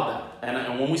never allowed that.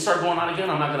 And when we start going on again,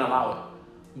 I'm not going to allow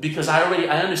it. Because I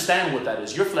understand what that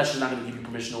is. Your flesh is not going to give you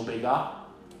permission to obey God.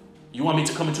 You want me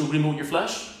to come into agreement with your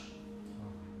flesh?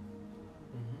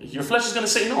 Your flesh is going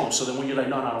to say no. So then when you're like,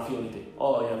 no, I don't feel anything.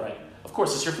 Oh, yeah, right. Of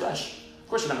course, it's your flesh. Of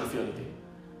course you're not going to feel anything.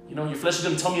 You know, your flesh is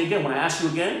going to tell me again. When I ask you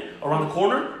again, around the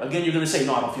corner, again, you're going to say,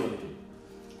 no, I don't feel anything.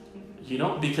 You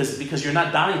know, because you're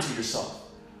not dying to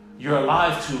yourself. You're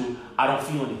alive to, I don't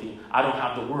feel anything. I don't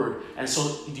have the word. And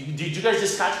so, did you guys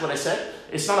just catch what I said?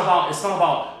 It's not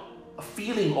about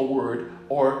feeling a word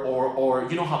or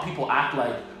you know how people act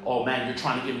like, oh man, you're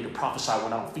trying to get me to prophesy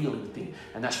when I don't feel anything.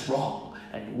 And that's wrong.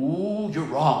 And ooh, you're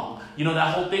wrong. You know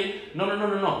that whole thing?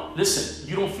 No. Listen,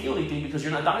 you don't feel anything because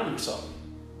you're not dying to yourself.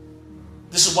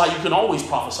 This is why you can always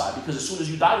prophesy, because as soon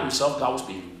as you die to yourself, God will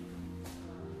speak.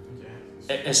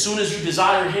 As soon as you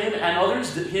desire Him and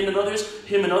others, Him and others,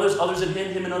 others and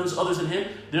Him and others, others and Him,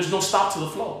 there's no stop to the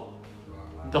flow.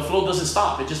 The flow doesn't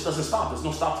stop. It just doesn't stop. There's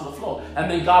no stop to the flow.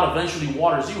 And then God eventually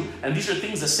waters you. And these are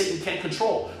things that Satan can't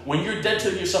control. When you're dead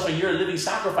to yourself and you're a living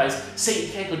sacrifice,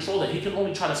 Satan can't control that. He can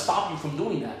only try to stop you from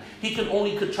doing that. He can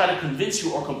only try to convince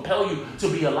you or compel you to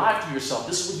be alive to yourself.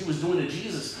 This is what he was doing to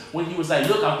Jesus. When he was like,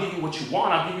 look, I'll give you what you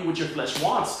want. I'll give you what your flesh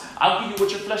wants. I'll give you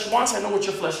what your flesh wants. I know what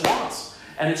your flesh wants.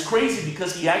 And it's crazy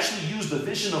because he actually used the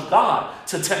vision of God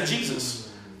to tempt Jesus.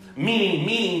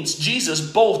 Meaning Jesus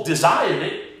both desired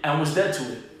it and was dead to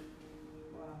it.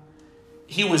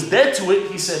 He was dead to it.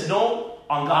 He said no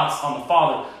on the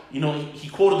Father. You know, he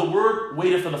quoted the word,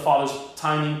 waited for the Father's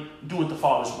timing, do it the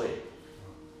Father's way.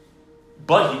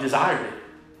 But he desired it.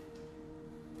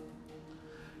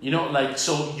 You know, like,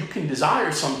 so you can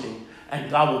desire something and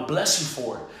God will bless you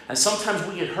for it. And sometimes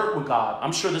we get hurt with God.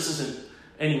 I'm sure this isn't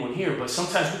anyone here, but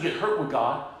sometimes we get hurt with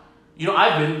God. You know,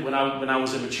 I've been, when I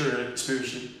was immature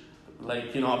spiritually,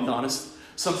 like, you know, I'll be honest.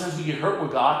 Sometimes we get hurt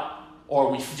with God,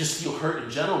 or we just feel hurt in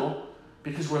general,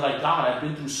 because we're like, God, I've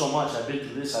been through so much. I've been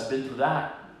through this. I've been through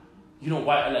that. You know,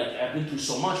 why? Like, I've been through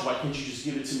so much. Why can't you just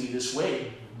give it to me this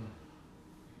way?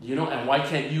 You know, and why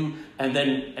can't you? And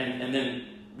then,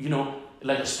 you know,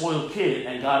 like a spoiled kid,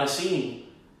 and God is saying,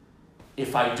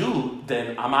 if I do,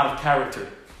 then I'm out of character.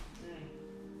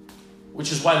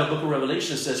 Which is why the book of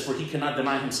Revelation says, for he cannot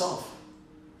deny himself.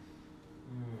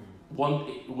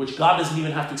 Which God doesn't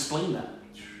even have to explain that.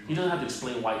 He doesn't have to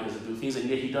explain why he doesn't do things, and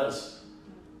yet he does.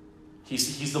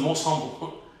 He's the most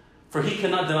humble. For he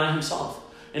cannot deny himself.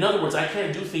 In other words, I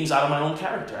can't do things out of my own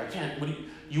character. I can't.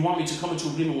 You want me to come into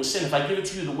agreement with sin? If I give it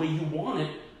to you the way you want it,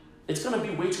 it's going to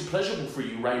be way too pleasurable for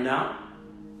you right now.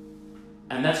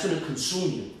 And that's going to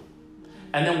consume you.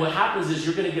 And then what happens is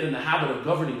you're going to get in the habit of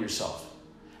governing yourself.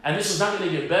 And this is not going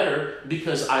to get better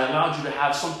because I allowed you to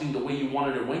have something the way you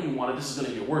wanted it when you wanted it. This is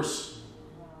going to get worse.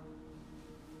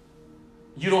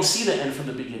 You don't see the end from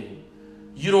the beginning.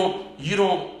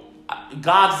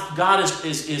 God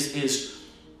is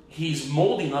he's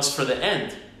molding us for the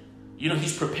end. You know,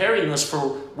 he's preparing us for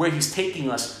where he's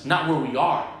taking us, not where we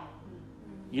are.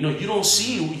 You know, you don't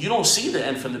see the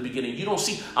end from the beginning. You don't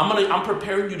see, I'm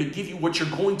preparing you to give you what you're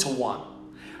going to want.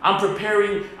 I'm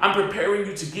preparing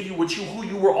you to give you who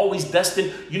you were always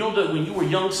destined. You know that when you were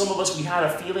young, some of us, we had a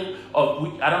feeling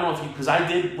I don't know if you, because I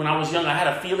did when I was young, I had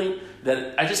a feeling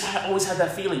that always had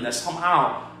that feeling that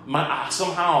somehow,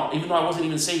 even though I wasn't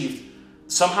even saved,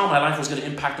 somehow my life was going to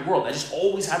impact the world. I just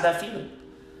always had that feeling.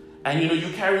 And you know,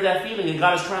 you carry that feeling and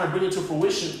God is trying to bring it to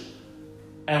fruition.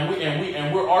 And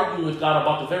we're arguing with God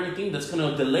about the very thing that's going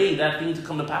to delay that thing to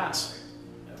come to pass.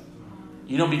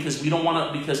 You know, because we don't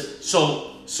want to,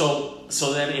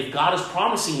 so then if God is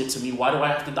promising it to me, why do I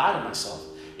have to die to myself?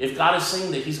 If God is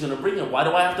saying that he's going to bring it, why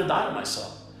do I have to die to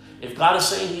myself? If God is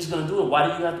saying he's going to do it, why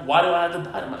do I have to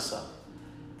die to myself?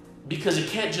 Because it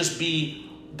can't just be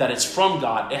that it's from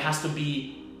God. It has to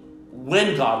be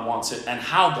when God wants it and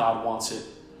how God wants it,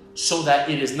 so that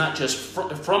it is not just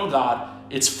from God,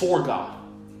 it's for God.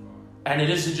 And it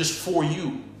isn't just for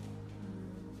you.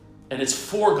 And it's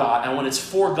for God. And when it's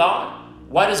for God,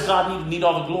 why does God need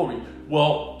all the glory?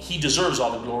 Well, he deserves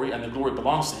all the glory, and the glory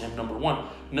belongs to him, number one.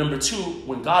 Number two,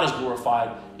 when God is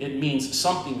glorified, it means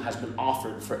something has been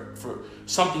offered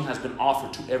something has been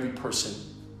offered to every person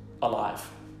alive.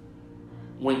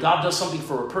 When God does something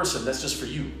for a person, that's just for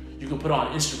you. You can put it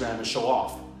on Instagram and show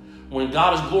off. When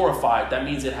God is glorified, that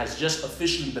means it has just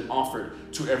officially been offered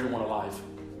to everyone alive.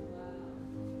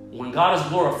 When God is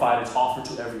glorified, it's offered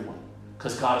to everyone,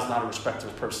 because God is not a respecter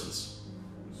of persons.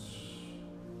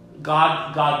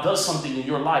 God does something in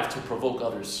your life to provoke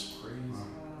others.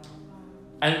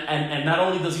 And not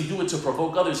only does he do it to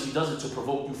provoke others, he does it to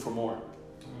provoke you for more.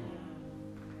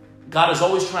 God is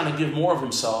always trying to give more of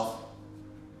himself.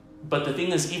 But the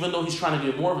thing is, even though he's trying to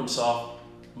give more of himself,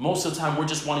 most of the time we're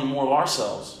just wanting more of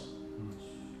ourselves.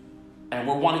 And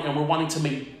we're wanting to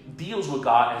make deals with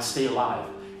God and stay alive.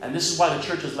 And this is why the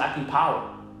church is lacking power.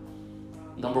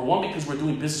 Number one, because we're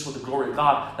doing business with the glory of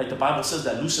God, like the Bible says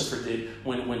that Lucifer did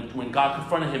when God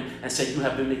confronted him and said, you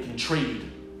have been making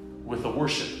trade with the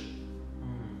worship.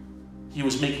 He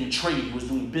was making trade. He was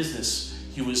doing business.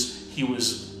 He was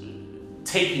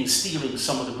stealing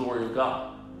some of the glory of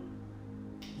God.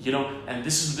 You know, and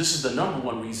this is the number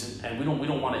one reason, and we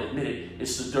don't want to admit it.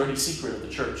 It's the dirty secret of the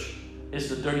church. It's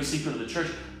the dirty secret of the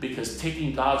church, because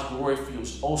taking God's glory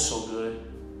feels oh so good.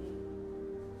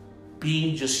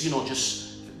 Being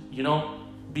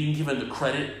being given the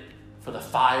credit for the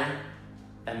fire,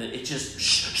 and it just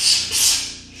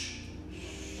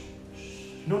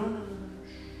no.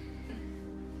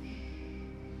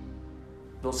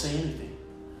 Don't say anything,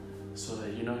 so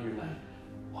that you're like,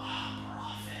 wow,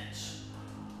 prophet,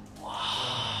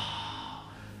 wow.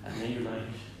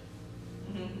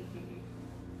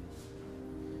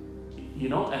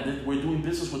 and then we're doing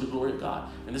business with the glory of God.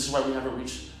 And this is why we haven't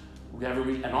reached,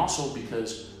 and also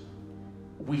because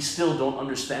we still don't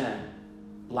understand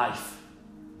life.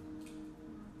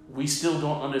 We still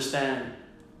don't understand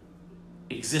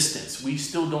existence. We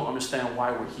still don't understand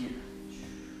why we're here.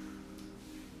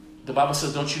 The Bible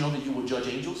says, don't you know that you will judge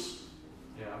angels?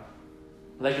 Yeah.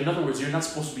 Like, in other words, you're not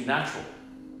supposed to be natural.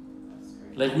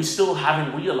 Like, we still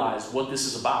haven't realized what this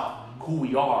is about, who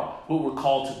we are, what we're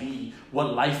called to be,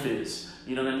 what life is.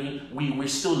 You know what I mean? We're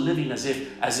still living as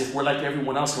if we're like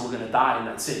everyone else and we're going to die and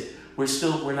that's it.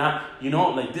 We're not,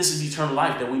 like, this is eternal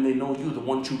life, that we may know you, the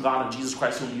one true God, and Jesus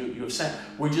Christ whom you have sent.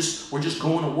 We're just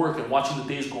going to work and watching the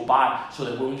days go by so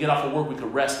that when we get off of work, we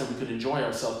could rest and we could enjoy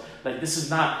ourselves. Like, this is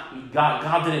not,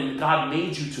 God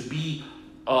made you to be,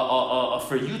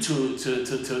 for you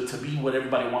to be what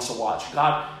everybody wants to watch.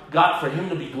 God, for him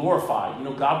to be glorified.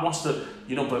 God wants to,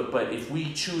 but if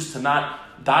we choose to not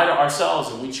die to ourselves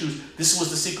and we choose, this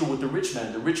was the secret with the rich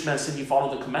man. The rich man said he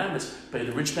followed the commandments, but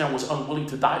the rich man was unwilling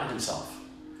to die to himself.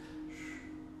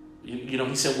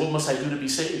 He said, what must I do to be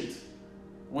saved?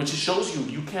 Which shows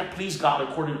you can't please God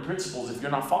according to principles if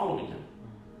you're not following him.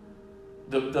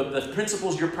 The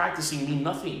principles you're practicing mean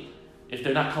nothing if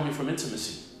they're not coming from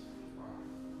intimacy.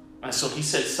 And so he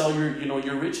said, sell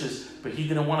your riches, but he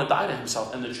didn't want to die to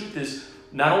himself. And the truth is,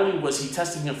 not only was he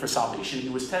testing him for salvation, he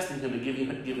was testing him to give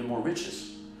him more riches.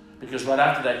 Because right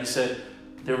after that, he said,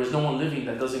 there is no one living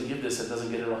that doesn't give this, that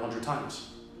doesn't get it 100 times.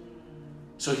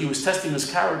 So he was testing his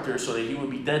character so that he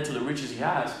would be dead to the riches he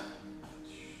has,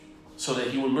 so that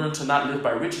he would learn to not live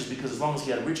by riches, because as long as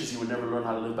he had riches, he would never learn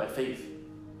how to live by faith.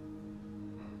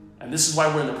 And this is why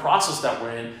we're in the process that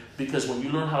we're in, because when you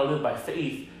learn how to live by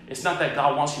faith, it's not that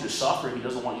God wants you to suffer, he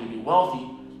doesn't want you to be wealthy.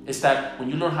 It's that when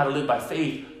you learn how to live by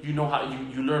faith, you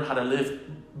learn how to live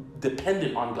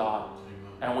dependent on God.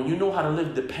 And when you know how to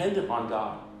live dependent on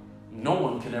God, no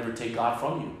one can ever take God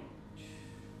from you.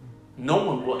 No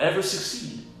one will ever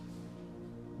succeed.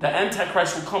 The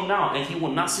Antichrist will come now and he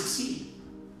will not succeed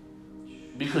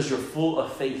because you're full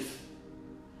of faith.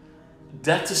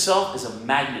 Death to self is a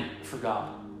magnet for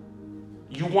God.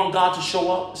 You want God to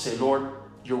show up? Say, Lord,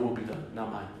 your will be done,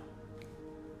 not mine.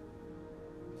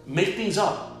 Make things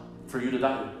up for you to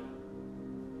die with.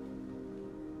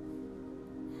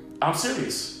 I'm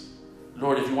serious.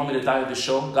 Lord, if you want me to die with this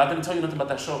show, God didn't tell you nothing about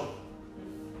that show.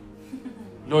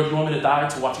 Lord, you want me to die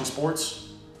to watching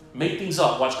sports? Make things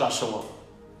up. Watch God show up.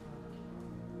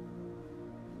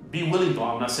 Be willing, though.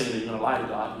 I'm not saying that you're going to lie to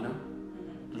God,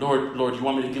 Lord, you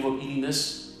want me to give up eating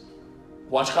this?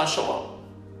 Watch God show up.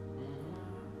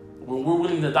 When we're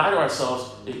willing to die to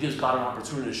ourselves, it gives God an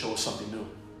opportunity to show us something new.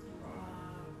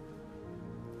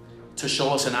 To show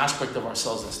us an aspect of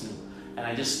ourselves that's new. And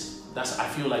I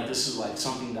feel like this is like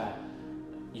something that,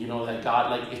 that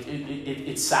God, like,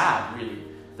 it's sad, really,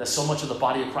 that so much of the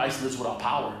body of Christ lives without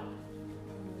power.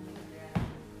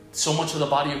 So much of the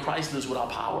body of Christ lives without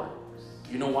power.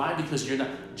 You know why? Because you're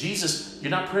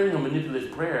not praying a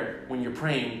manipulative prayer when you're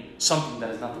praying something that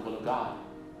is not the will of God.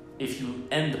 If you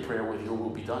end the prayer with your will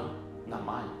be done, not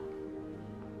mine.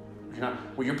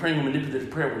 When you're praying a manipulative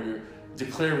prayer, when you're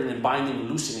declaring and binding and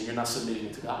loosing it, you're not submitting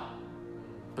it to God.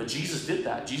 But Jesus did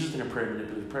that. Jesus didn't pray a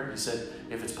manipulative prayer. He said,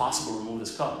 if it's possible, remove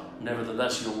this cup.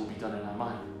 Nevertheless, your will be done and not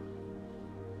mine.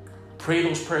 Pray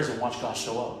those prayers and watch God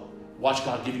show up. Watch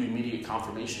God give you immediate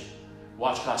confirmation.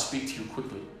 Watch God speak to you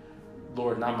quickly.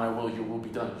 Lord, not my will, your will be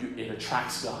done. It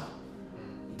attracts God.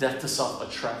 Death to self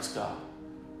attracts God.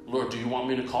 Lord, do you want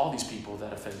me to call these people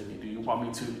that offended me? Do you want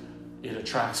me to? It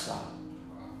attracts God.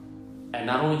 And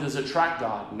not only does it attract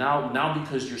God, now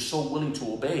because you're so willing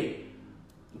to obey,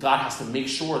 God has to make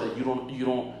sure that you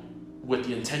don't, with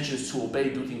the intentions to obey,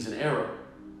 do things in error,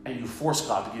 and you force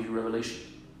God to give you revelation.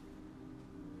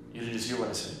 You didn't just hear what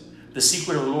I said. The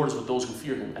secret of the Lord is with those who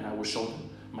fear him, and I will show them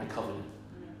my covenant.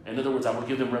 In other words, I will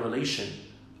give them revelation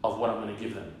of what I'm going to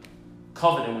give them.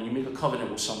 Covenant, when you make a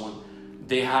covenant with someone,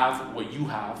 they have what you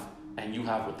have, and you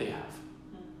have what they have.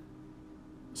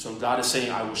 So God is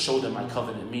saying, I will show them my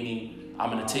covenant, meaning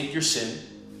I'm going to take your sin,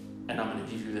 and I'm going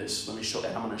to give you this. And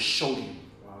I'm going to show you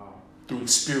through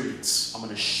experience. I'm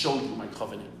going to show you my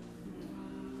covenant.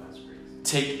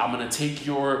 I'm going to take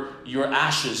your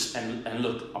ashes and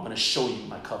look, I'm going to show you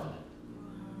my covenant.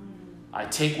 I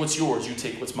take what's yours, you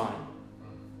take what's mine.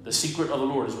 The secret of the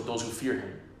Lord is with those who fear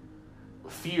him.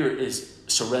 Fear is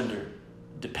surrender,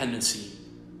 dependency.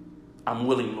 I'm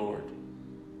willing, Lord.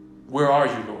 Where are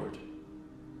you, Lord?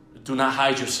 Do not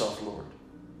hide yourself, Lord.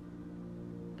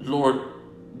 Lord,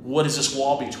 what is this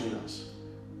wall between us?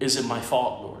 Is it my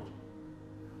fault, Lord?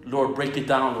 Lord, break it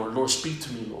down, Lord. Lord, speak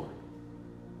to me, Lord.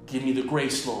 Give me the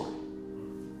grace, Lord.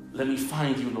 Let me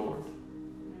find you, Lord.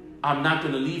 I'm not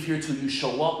going to leave here till you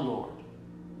show up, Lord.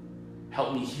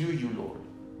 Help me hear you, Lord.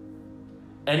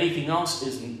 Anything else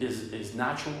is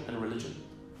natural and religion.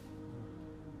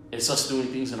 It's us doing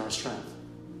things in our strength.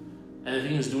 And the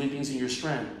thing is, doing things in your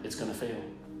strength, it's going to fail.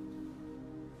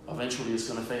 Eventually, it's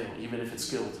going to fail, even if it's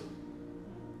skilled.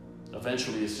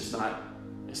 Eventually, it's not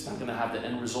going to have the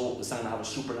end result. It's not going to have a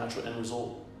supernatural end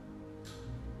result.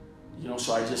 You know,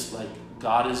 so I just like,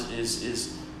 God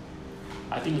is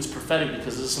I think it's prophetic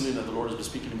because this is something that the Lord has been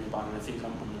speaking to me about, and I think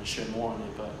I'm going to share more on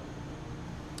it. But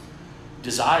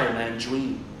desire, man,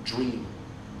 dream,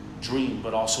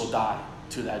 but also die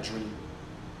to that dream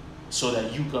so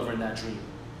that you govern that dream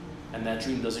and that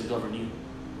dream doesn't govern you.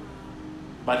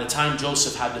 By the time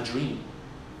Joseph had the dream,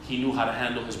 he knew how to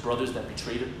handle his brothers that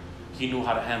betrayed him. He knew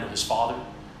how to handle his father.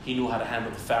 He knew how to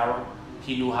handle the Pharaoh.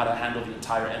 He knew how to handle the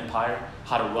entire empire,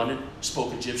 how to run it,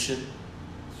 spoke Egyptian,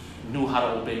 knew how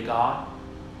to obey God,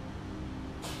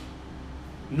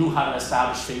 knew how to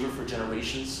establish favor for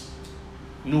generations,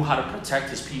 knew how to protect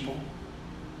his people.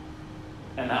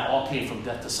 And that all came from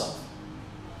death to self.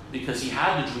 Because he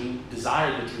had the dream,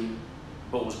 desired the dream,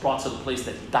 but was brought to the place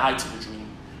that he died to the dream.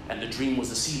 And the dream was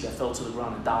the seed that fell to the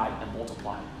ground and died and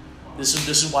multiplied. This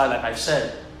is why, like I've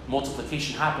said,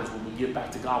 multiplication happens when we give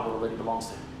back to God what already belongs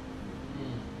to him.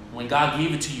 When God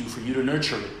gave it to you for you to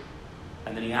nurture it,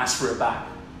 and then he asked for it back,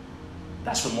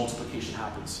 that's when multiplication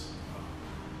happens.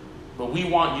 But we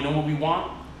want, you know what we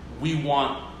want? We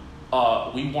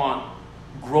want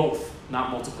growth,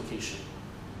 not multiplication.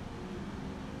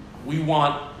 We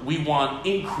want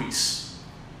increase,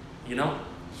 you know?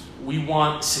 We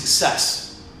want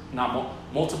success, not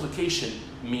multiplication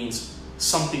means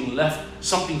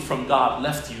something from God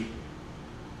left you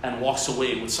and walks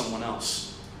away with someone else.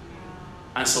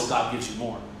 And so God gives you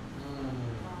more.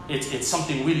 It's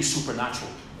something really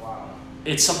supernatural. Wow.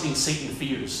 It's something Satan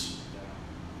fears.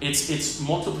 It's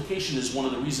multiplication is one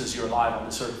of the reasons you're alive on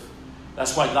this earth.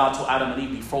 That's why God told Adam and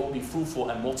Eve, be fruitful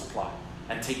and multiply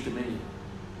and take dominion.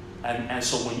 And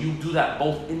so when you do that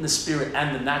both in the spirit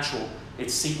and the natural,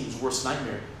 it's Satan's worst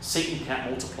nightmare. Satan can't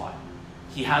multiply.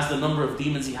 He has the number of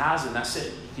demons he has, and that's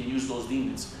it. He can use those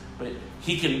demons. But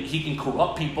he can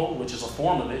corrupt people, which is a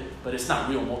form of it, but it's not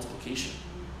real multiplication.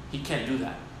 He can't do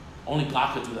that. Only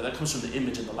God could do that. That comes from the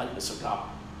image and the likeness of God.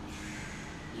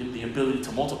 The ability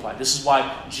to multiply. This is why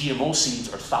GMO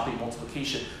seeds are stopping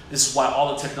multiplication. This is why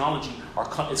all the technology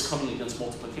is coming against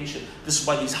multiplication. This is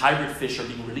why these hybrid fish are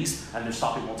being released and they're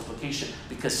stopping multiplication,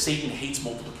 because Satan hates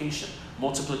multiplication.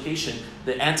 Multiplication,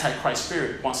 the Antichrist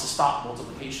spirit wants to stop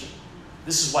multiplication.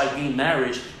 This is why gay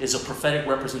marriage is a prophetic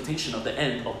representation of the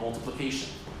end of multiplication.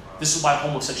 This is why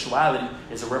homosexuality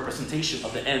is a representation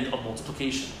of the end of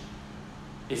multiplication.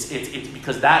 It's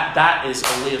because that is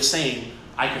a way of saying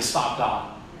I can stop God.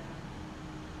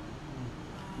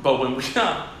 But when we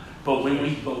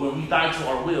die to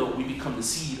our will, we become the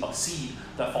seed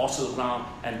that falls to the ground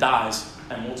and dies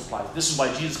and multiplies. This is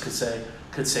why Jesus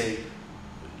could say,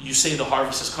 you say the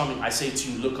harvest is coming. I say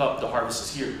to you, look up, the harvest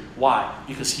is here. Why?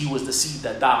 Because he was the seed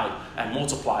that died and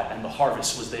multiplied, and the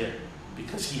harvest was there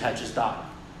because he had just died.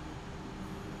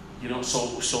 You know,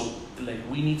 so like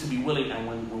we need to be willing, and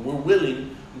when we're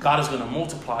willing, God is going to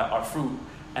multiply our fruit,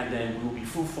 and then we will be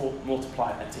fruitful,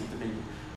 multiply, and take dominion.